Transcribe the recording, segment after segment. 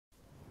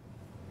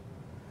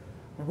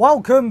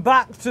Welcome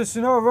back to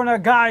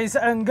Snowrunner, guys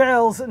and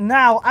girls.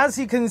 Now, as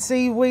you can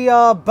see, we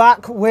are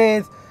back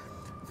with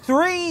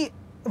 3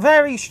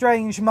 very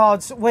strange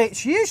mods,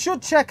 which you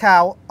should check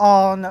out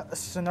on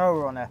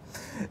Snowrunner.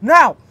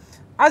 Now,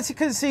 as you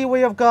can see,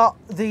 we have got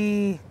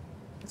the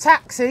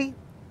taxi,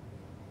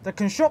 the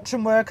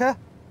construction worker,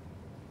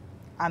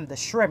 and the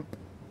shrimp.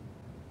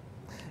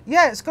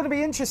 Yeah, it's going to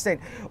be interesting.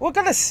 We're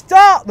going to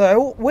start,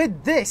 though,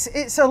 with this.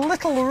 It's a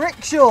little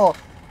rickshaw.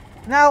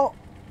 Now,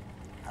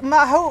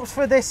 my hopes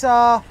for this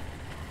are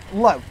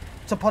low,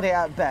 to put it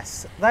at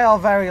best. They are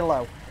very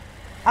low.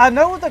 I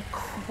know they're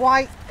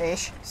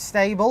quite-ish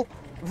stable,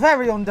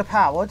 very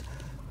underpowered,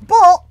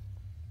 but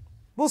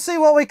we'll see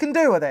what we can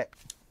do with it.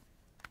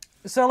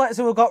 So let's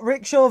see, we've got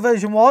rickshaw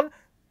version 1,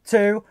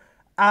 2,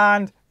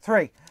 and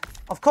 3.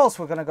 Of course,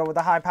 we're going to go with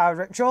the high-powered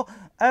rickshaw.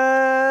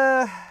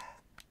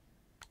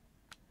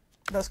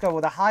 Let's go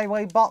with a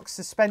highway box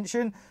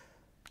suspension.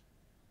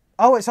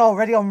 Oh, it's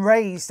already on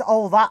raised.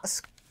 Oh,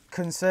 that's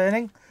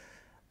concerning.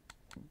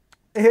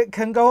 It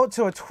can go up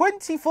to a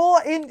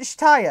 24-inch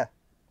tyre.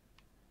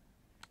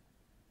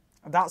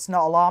 That's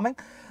not alarming.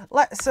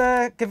 Let's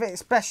give it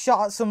its best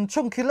shot at some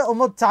chunky little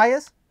mud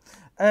tyres.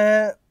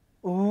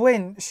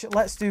 Winch,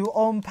 let's do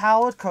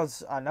unpowered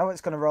because I know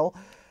it's going to roll.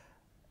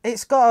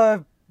 It's got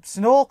a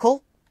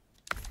snorkel.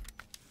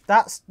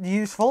 That's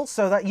useful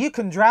so that you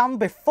can drown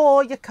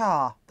before your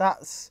car.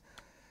 That's,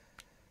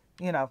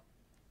 you know,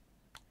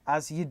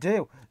 as you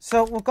do.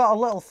 So we've got a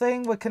little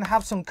thing. We can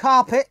have some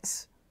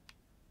carpets.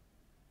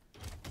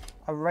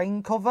 A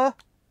rain cover.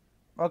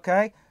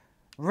 Okay.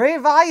 Rear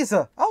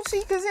visor. Oh, so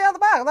you can see out the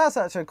back. That's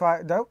actually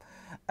quite dope.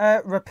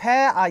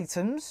 Repair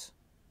items.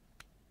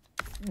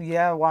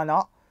 Yeah, why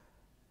not?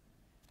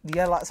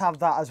 Yeah, let's have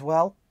that as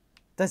well.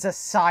 There's a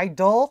side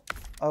door.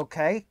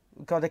 Okay.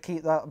 We've got to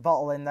keep that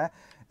bottle in there.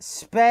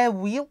 Spare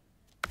wheel.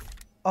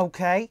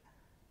 Okay.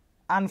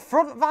 And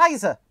front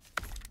visor.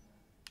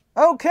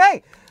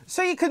 Okay.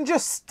 So you can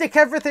just stick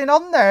everything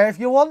on there if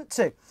you want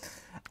to.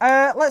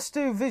 Let's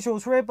do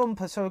visuals rear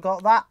bumper. So we've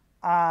got that.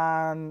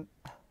 And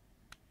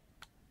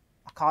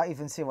I can't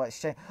even see what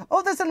it's changed.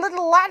 Oh, there's a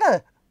little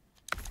ladder.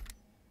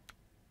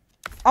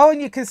 Oh,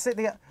 and you can stick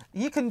the...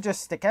 You can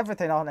just stick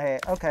everything on here.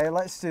 Okay,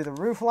 let's do the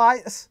roof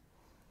lights.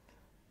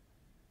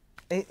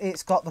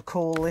 It's got the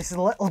coolest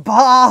little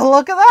bar.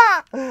 Look at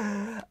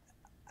that.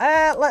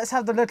 Let's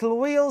have the little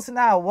wheels.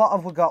 Now, what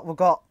have we got? We've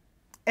got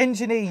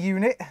engineer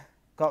unit.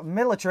 Got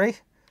military.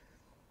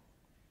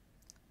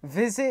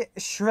 Visit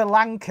Sri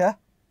Lanka.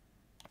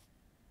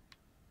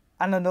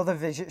 And another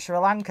visit Sri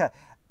Lanka.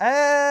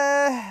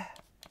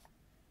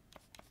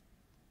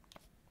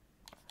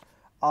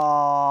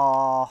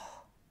 Oh,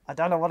 I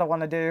don't know what I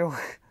want to do.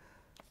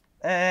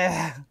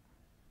 Yeah,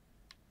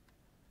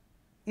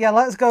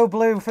 let's go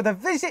blue for the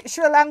visit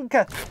Sri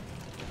Lanka.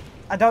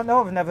 I don't know,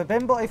 I've never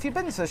been, but if you've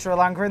been to Sri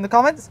Lanka in the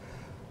comments,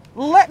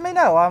 let me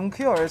know. I'm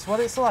curious what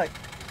it's like.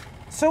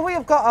 So we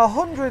have got a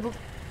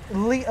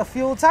 100-litre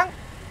fuel tank.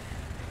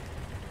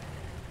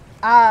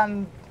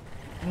 And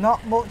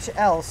not much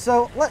else.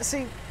 So let's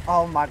see.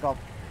 Oh my god.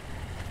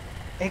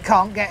 It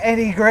can't get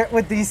any grip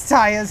with these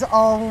tyres.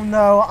 Oh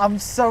no, I'm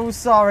so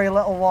sorry,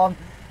 little one.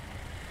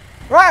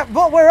 Right,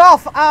 but we're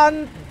off.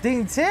 And the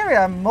interior,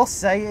 I must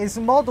say, is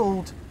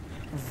modelled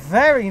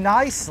very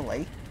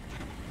nicely.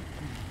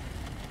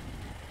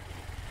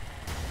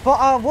 But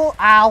I will...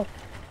 Ow.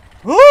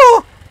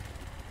 Ooh!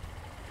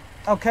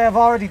 Okay, I've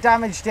already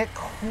damaged it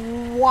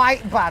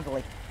quite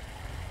badly.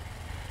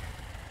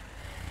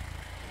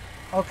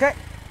 Okay,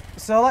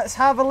 so let's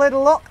have a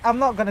little look. I'm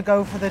not going to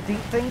go for the deep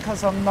thing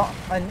because I'm not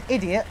an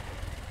idiot.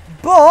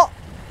 But,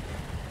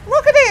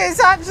 look at it,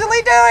 it's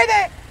actually doing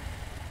it!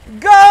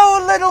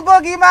 Go, little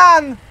buggy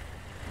man!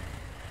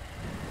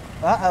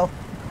 Uh-oh.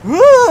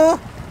 Ooh!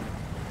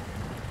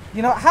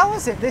 You know, how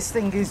is it this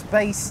thing is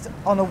based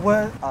on a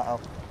word... Uh-oh.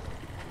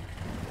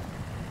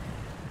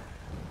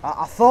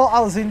 I thought I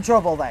was in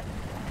trouble then.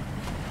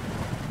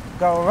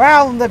 Go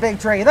around the big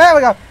tree. There we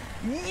go.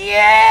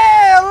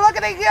 Yeah! Look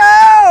at it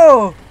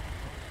go!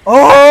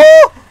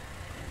 Oh!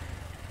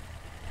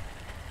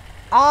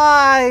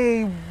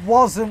 I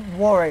wasn't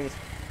worried.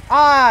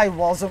 I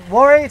wasn't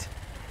worried.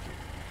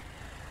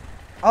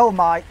 Oh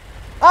my.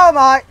 Oh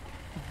my.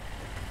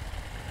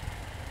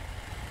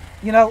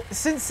 You know,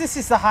 since this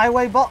is the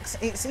highway box,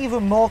 it's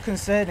even more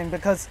concerning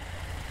because,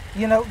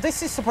 you know,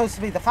 this is supposed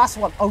to be the fast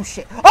one. Oh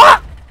shit.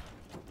 Ah!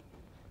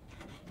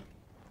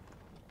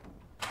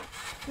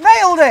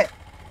 Nailed it!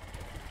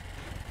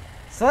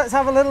 So let's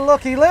have a little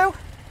looky-loo.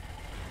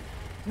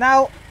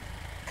 Now,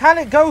 can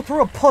it go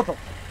through a puddle?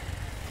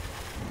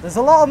 There's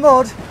a lot of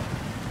mud.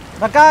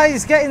 My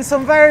guy's getting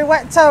some very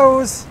wet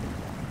toes.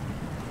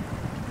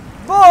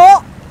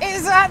 But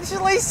it's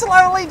actually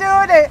slowly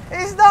doing it.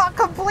 It's not a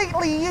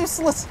completely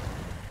useless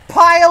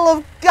pile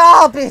of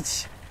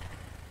garbage.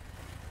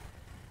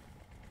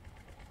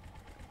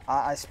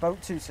 I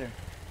spoke too soon.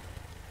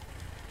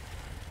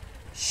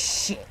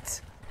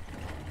 Shit.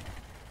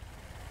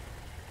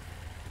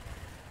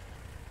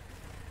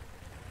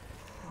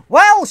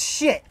 Well,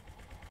 shit.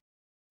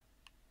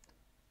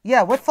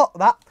 Yeah, we fucked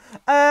that.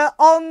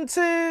 On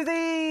to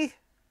the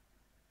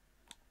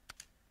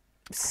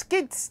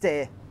skid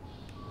steer.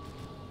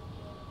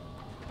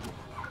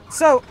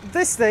 So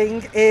this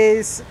thing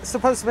is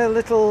supposed to be a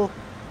little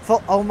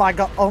foot. Oh my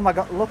god,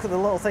 look at the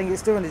little thing,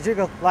 it's doing a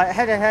jiggle. Like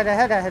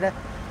header.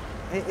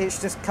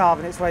 It's just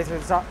carving its way through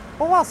the top.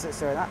 But whilst it's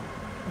doing that,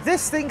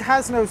 this thing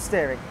has no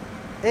steering.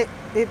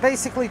 It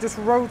basically just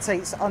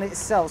rotates on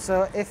itself.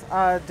 So if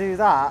I do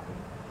that,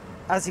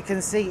 as you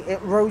can see,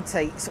 it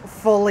rotates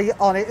fully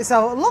on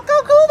itself. Look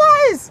how cool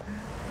that is!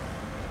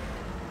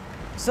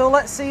 So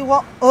let's see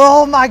what...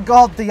 Oh my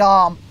god, the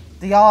arm.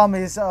 The arm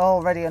is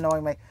already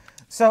annoying me.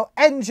 So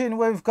engine,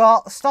 we've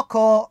got stock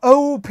or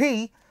OP.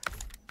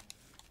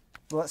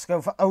 Let's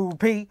go for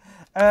OP.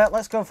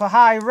 Let's go for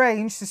high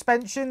range.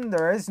 Suspension,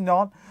 there is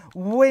none.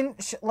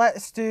 Winch,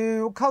 let's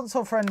do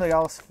console friendly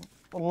or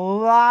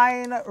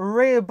line.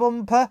 Rear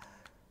bumper.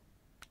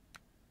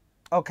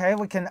 Okay,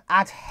 we can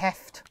add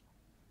heft.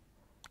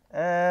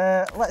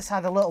 Let's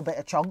add a little bit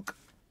of chunk.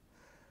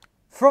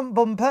 Front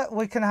bumper,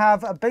 we can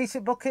have a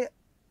basic bucket,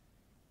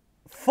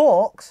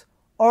 forks,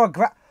 or a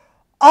grab.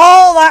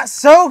 Oh, that's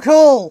so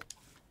cool!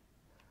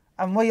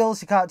 And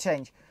wheels you can't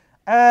change.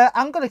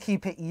 I'm going to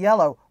keep it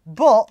yellow,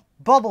 but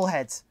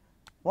bobbleheads.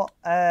 What?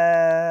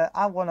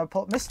 I want to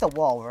put Mr.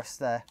 Walrus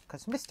there,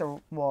 because Mr.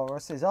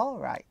 Walrus is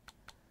alright.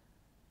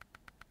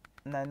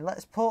 And then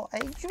let's put a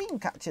dream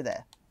catcher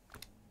there.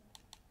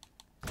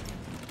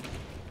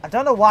 I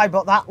don't know why,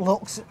 but that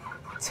looks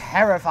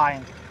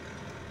terrifying.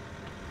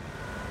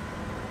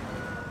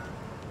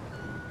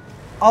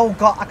 Oh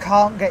god, I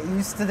can't get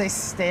used to this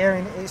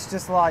steering. It's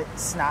just like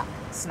snap,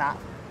 snap.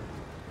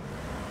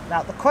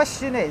 Now the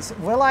question is,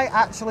 will I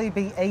actually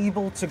be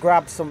able to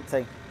grab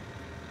something?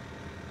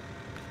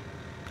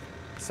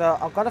 So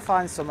I've got to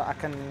find something I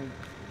can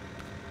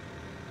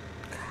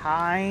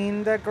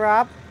kind of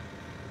grab.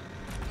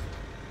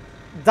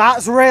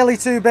 That's really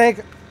too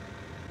big.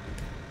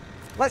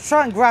 Let's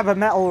try and grab a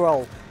metal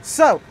roll.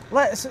 So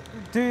let's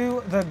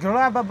do the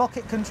grab a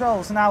bucket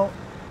controls. Now,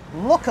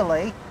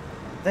 luckily,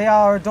 they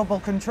are a double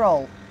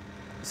control.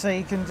 So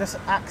you can just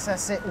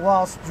access it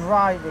whilst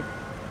driving.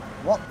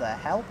 What the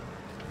hell?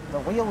 The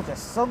wheel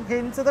just sunk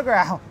into the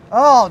ground.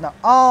 Oh no,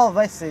 oh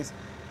this is...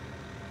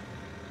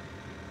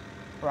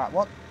 Right,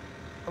 what?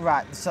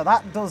 Right, so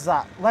that does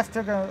that. Left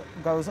trigger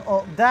goes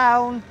up,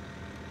 down,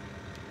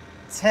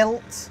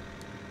 tilt,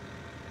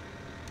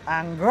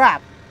 and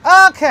grab.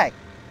 Okay,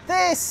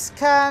 this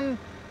can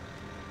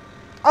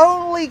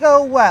only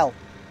go well,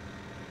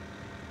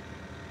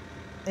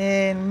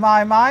 in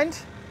my mind.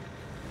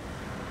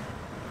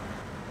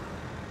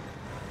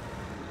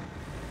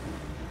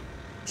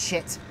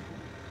 Shit.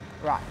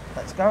 Right,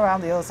 let's go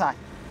around the other side.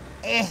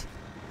 Eh.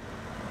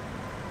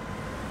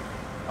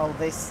 Oh,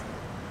 this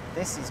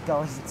is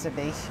going to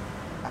be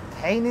a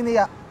pain in the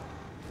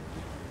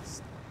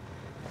ass.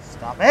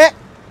 Stop it!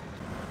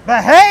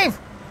 Behave!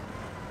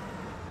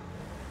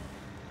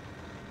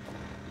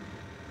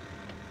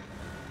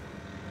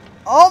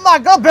 Oh my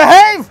god,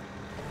 behave!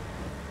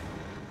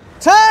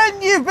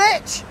 Turn, you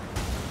bitch!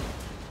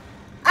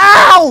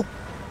 Ow!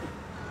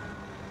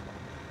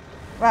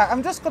 Right,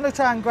 I'm just going to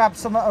try and grab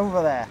something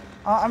over there.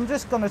 I'm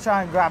just going to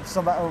try and grab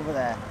something over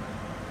there.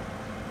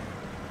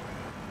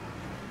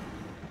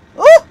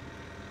 Ooh!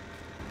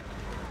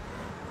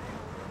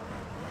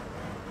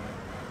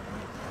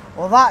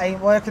 Well, that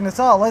ain't working at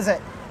all, is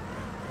it?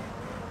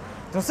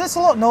 Does this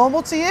look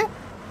normal to you?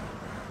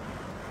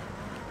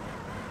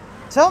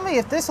 Tell me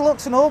if this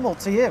looks normal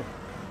to you.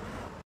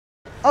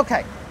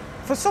 Okay,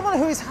 for someone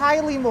who is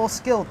highly more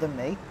skilled than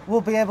me,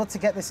 will be able to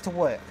get this to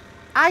work.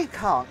 I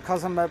can't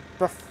because I'm a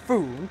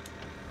buffoon,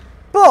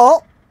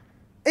 but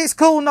it's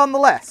cool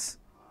nonetheless.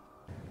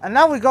 And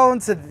now we go on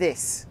to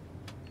this.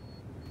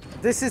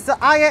 This is the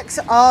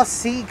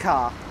IXRC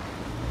car.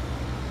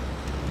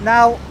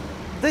 Now,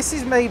 this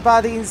is made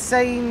by the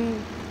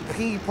insane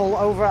people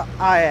over at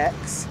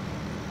IX.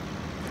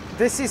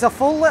 This is a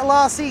full little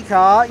RC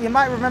car. You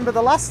might remember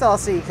the last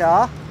RC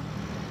car,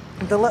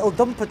 the little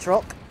dumper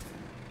truck.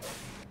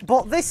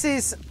 But this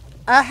is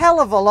a hell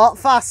of a lot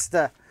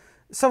faster.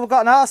 So we've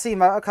got an RC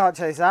motor, can't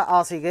change that.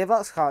 RC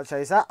gearbox, can't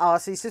change that.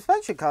 RC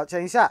suspension, can't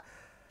change that.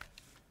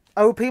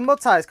 OP mud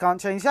tyres, can't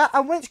change that.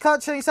 And winch,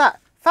 can't change that.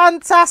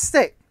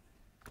 Fantastic!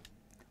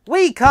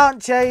 We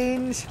can't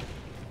change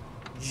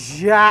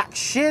jack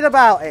shit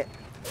about it.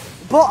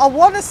 But I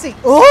want to see...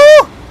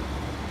 Oh!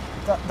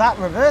 That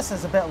reverse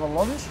is a bit of a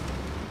lunge.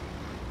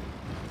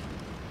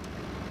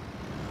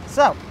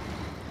 So.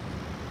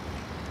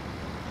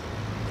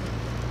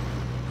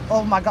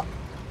 Oh my god.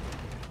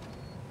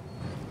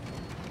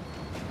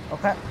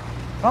 Okay.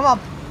 Come on.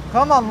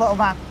 Come on, little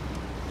man.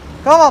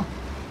 Come on.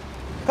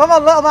 Come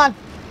on, little man.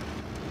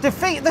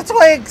 Defeat the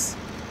twigs.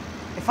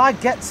 If I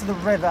get to the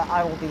river,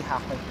 I will be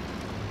happy.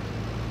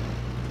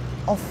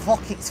 Oh,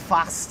 fuck, it's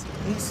fast.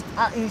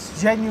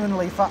 It's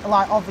genuinely fast.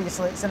 Like,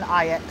 obviously, it's an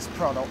IX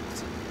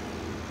product.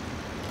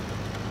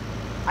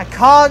 I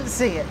can't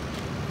see it.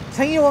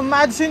 Can you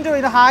imagine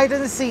doing a hide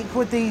and seek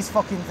with these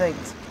fucking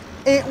things?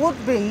 It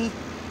would be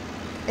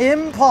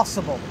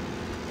Impossible.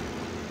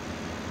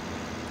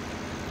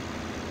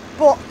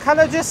 But can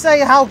I just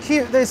say how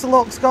cute this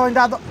looks going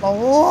down the...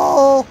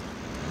 Oh!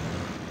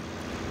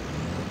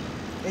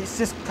 It's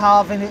just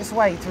carving its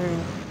way through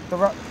the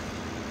road.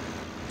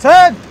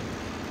 Turn!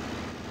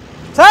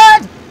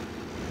 Turn!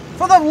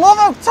 For the love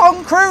of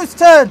Tom Cruise,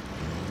 turn!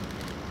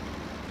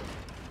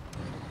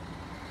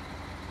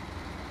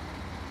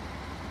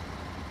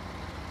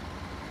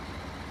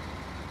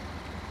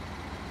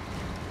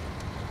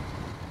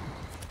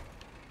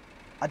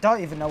 I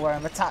don't even know where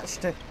I'm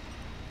attached to.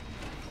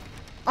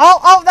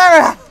 Oh, there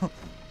I am!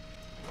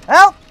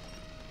 Help!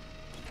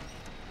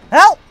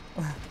 Help!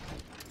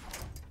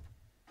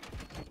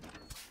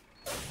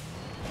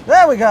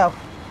 There we go.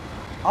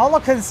 All I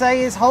can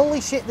say is,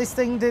 holy shit, this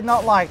thing did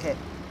not like it.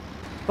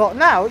 But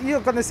now, you're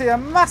going to see a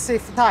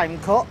massive time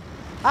cut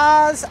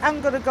as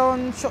I'm going to go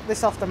and shut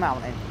this off the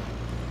mountain.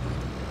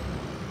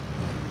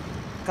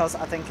 Because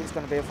I think it's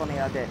going to be a funny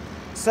idea.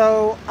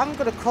 So, I'm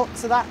going to cut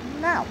to that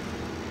now.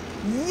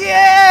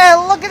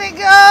 Yeah! Look at it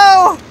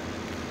go!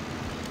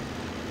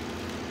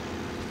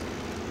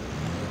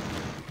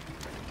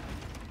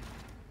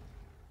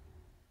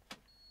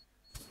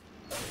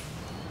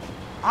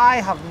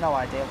 I have no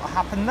idea what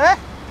happened there.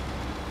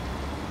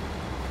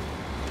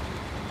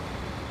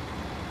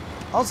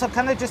 Also,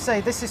 can I just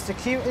say, this is the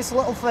cutest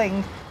little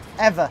thing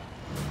ever.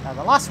 Now,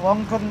 the last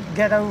one couldn't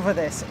get over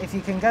this. If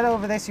you can get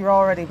over this, you're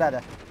already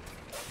better.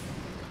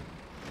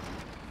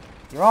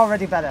 You're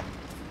already better.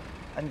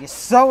 And you're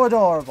so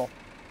adorable.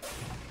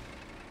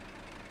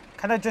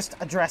 Can I just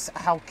address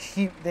how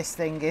cute this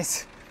thing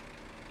is?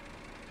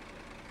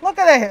 Look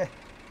at it.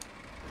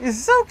 It's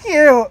so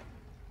cute.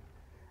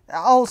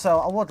 Also,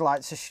 I would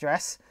like to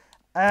stress,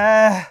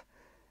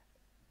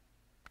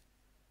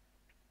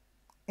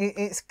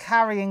 it's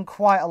carrying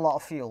quite a lot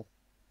of fuel.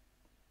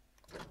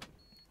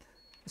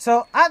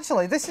 So,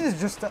 actually, this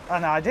is just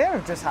an idea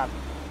I've just had.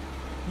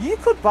 You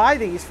could buy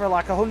these for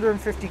like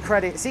 150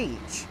 credits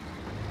each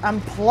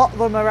and plot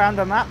them around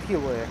a map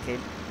you're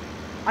working,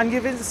 and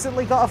you've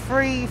instantly got a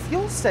free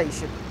fuel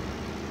station.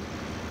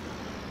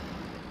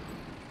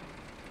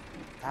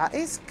 That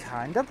is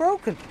kind of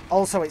broken.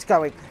 Also, it's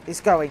going.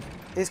 It's going.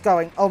 It's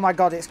going. Oh my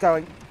god, it's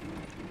going.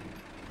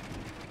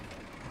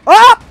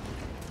 Ah!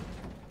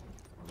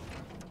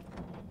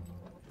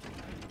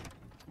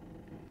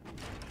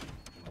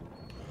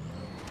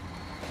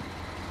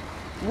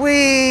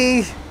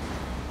 Whee!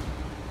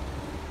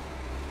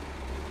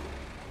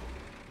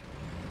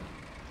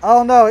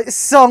 Oh no, it's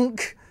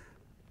sunk.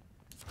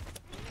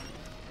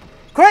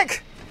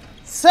 Quick!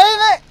 Save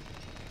it!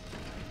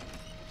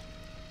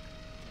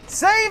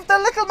 Save the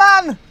little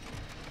man!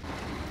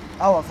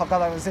 Oh, I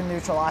forgot I was in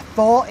neutral. I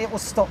thought it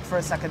was stuck for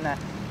a second there.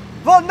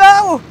 But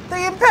no!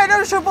 The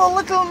impenetrable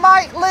little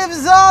mite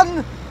lives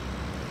on!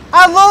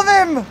 I love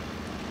him!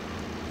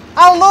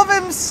 I love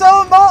him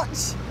so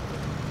much!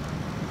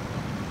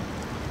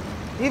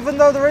 Even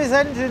though there is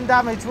engine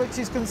damage, which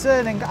is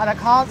concerning, and I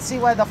can't see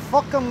where the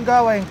fuck I'm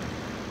going.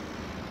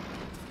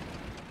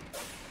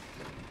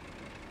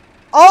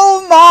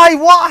 Oh my,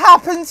 what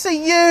happened to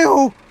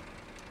you?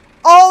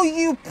 Oh,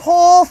 you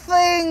poor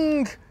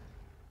thing!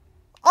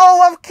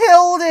 Oh, I've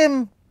killed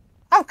him!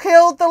 I've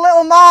killed the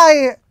little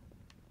mite!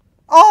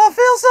 Oh, I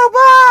feel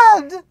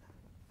so bad!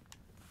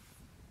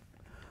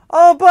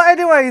 Oh, but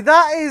anyway,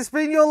 that has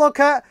been your look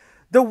at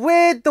the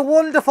weird, the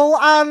wonderful,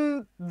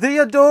 and the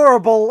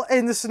adorable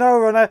in the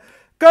Snowrunner.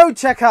 Go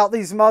check out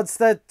these mods,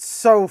 they're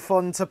so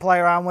fun to play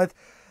around with.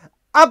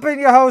 I've been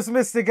your host,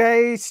 Mr.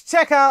 Gage.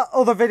 Check out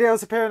other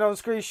videos appearing on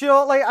screen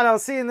shortly, and I'll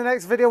see you in the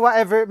next video,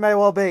 whatever it may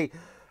well be.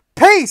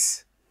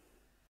 Peace!